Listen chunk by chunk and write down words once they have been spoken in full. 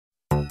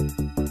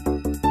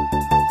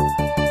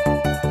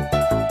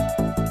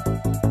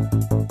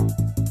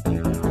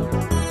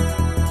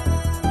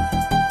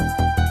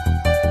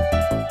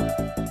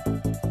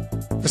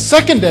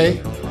second day,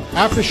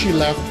 after she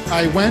left,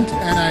 I went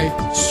and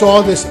I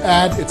saw this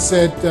ad. It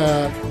said,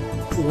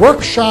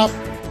 workshop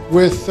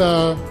with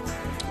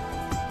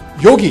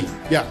yogi,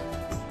 yeah.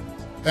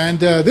 And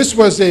this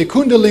was a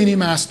Kundalini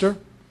master.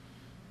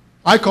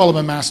 I call him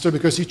a master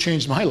because he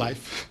changed my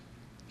life.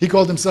 He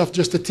called himself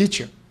just a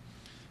teacher.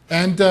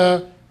 And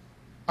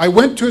I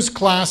went to his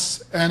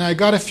class and I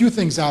got a few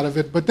things out of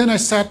it, but then I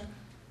sat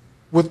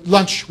with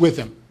lunch with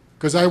him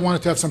because I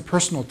wanted to have some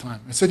personal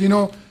time. I said, you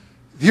know,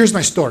 here's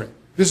my story.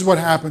 This is what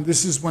happened.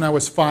 This is when I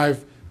was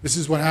 5. This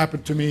is what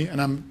happened to me, and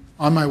I'm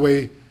on my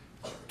way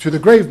to the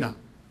grave now.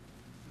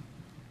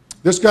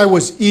 This guy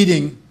was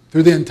eating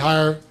through the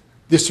entire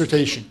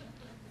dissertation.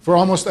 For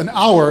almost an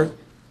hour,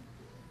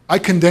 I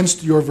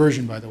condensed your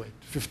version, by the way,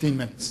 15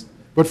 minutes.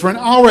 But for an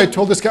hour, I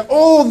told this guy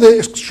all the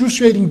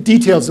excruciating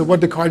details of what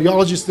the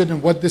cardiologist did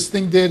and what this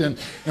thing did and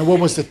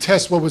what was the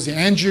test, what was the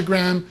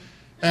angiogram.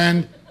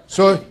 And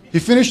so he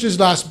finished his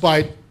last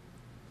bite, and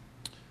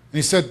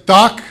he said,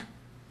 Doc,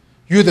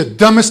 you're the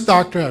dumbest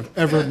doctor I've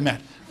ever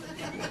met.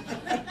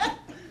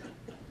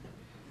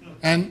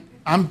 And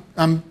I'm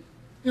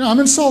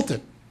insulted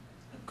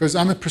because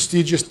I'm a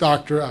prestigious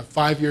doctor. I have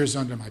 5 years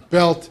under my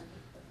belt.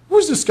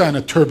 Who's this guy in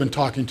a turban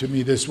talking to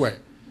me this way?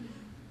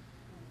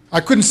 I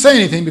couldn't say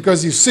anything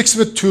because he's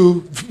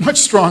 6'2", much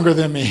stronger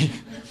than me.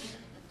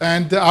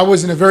 And I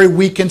was in a very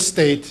weakened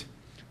state.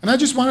 And I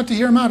just wanted to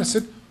hear him out. I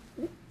said,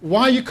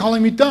 why are you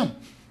calling me dumb?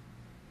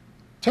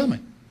 Tell me.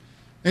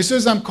 And he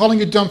says, I'm calling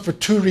you dumb for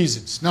 2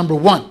 reasons. Number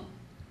 1,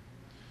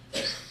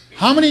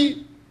 how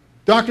many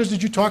doctors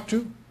did you talk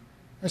to?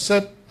 I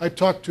said, I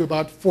talked to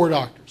about 4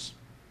 doctors,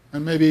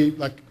 and maybe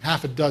like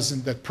half a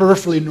dozen that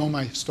peripherally know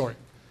my story.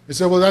 They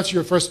said, well, that's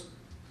your first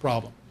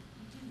problem.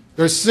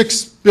 There's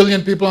 6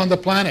 billion people on the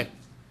planet.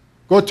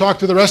 Go talk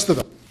to the rest of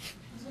them.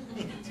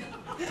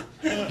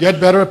 Get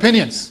better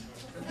opinions.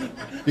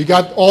 You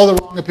got all the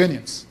wrong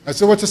opinions. I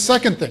said, what's the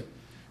second thing?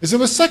 He said,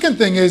 well, the second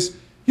thing is,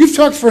 you've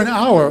talked for an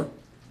hour,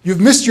 you've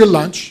missed your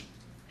lunch,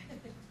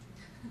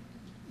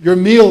 your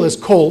meal is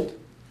cold,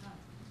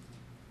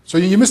 so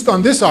you missed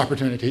on this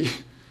opportunity.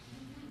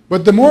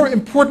 But the more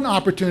important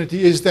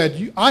opportunity is that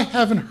I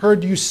haven't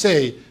heard you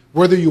say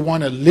whether you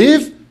want to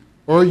live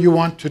or you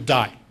want to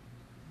die.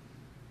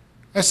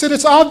 I said,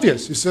 it's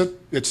obvious. He said,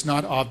 it's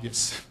not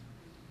obvious.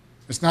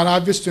 It's not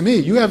obvious to me.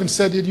 You haven't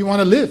said that you want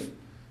to live.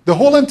 The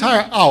whole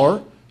entire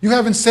hour, you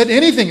haven't said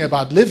anything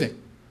about living.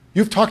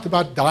 You've talked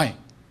about dying.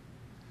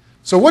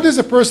 So what does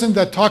a person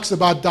that talks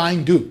about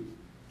dying do?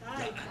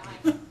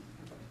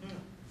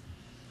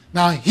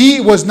 Now, he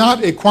was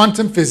not a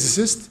quantum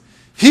physicist.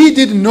 He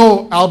didn't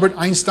know Albert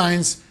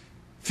Einstein's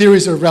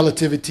theories of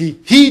relativity.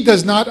 He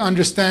does not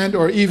understand,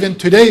 or even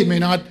today may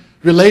not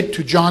relate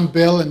to John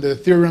Bell and the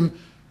theorem,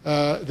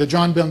 the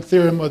John Bell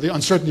theorem or the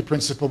uncertainty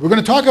principle. We're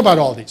going to talk about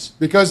all these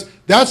because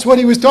that's what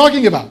he was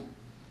talking about.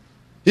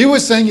 He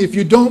was saying if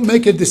you don't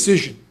make a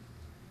decision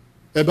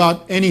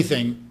about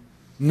anything,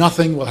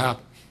 nothing will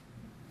happen.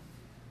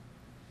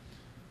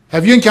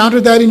 Have you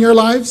encountered that in your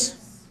lives?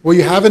 Where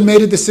you haven't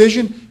made a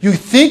decision? You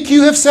think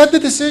you have said the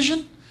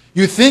decision?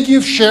 You think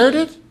you've shared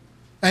it?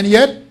 And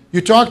yet you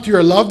talk to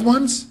your loved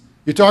ones,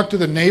 you talk to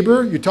the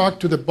neighbor, you talk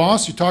to the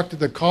boss, you talk to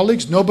the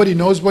colleagues. Nobody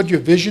knows what your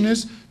vision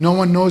is. No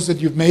one knows that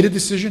you've made a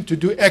decision to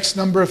do X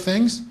number of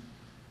things.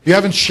 You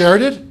haven't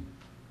shared it.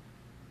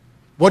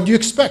 What do you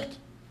expect?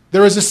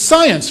 There is a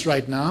science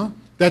right now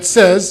that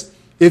says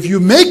if you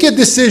make a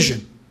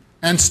decision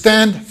and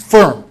stand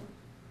firm,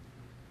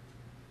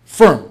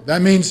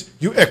 that means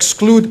you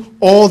exclude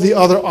all the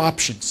other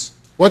options.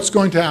 What's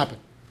going to happen?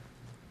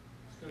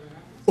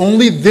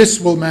 Only this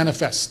will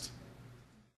manifest.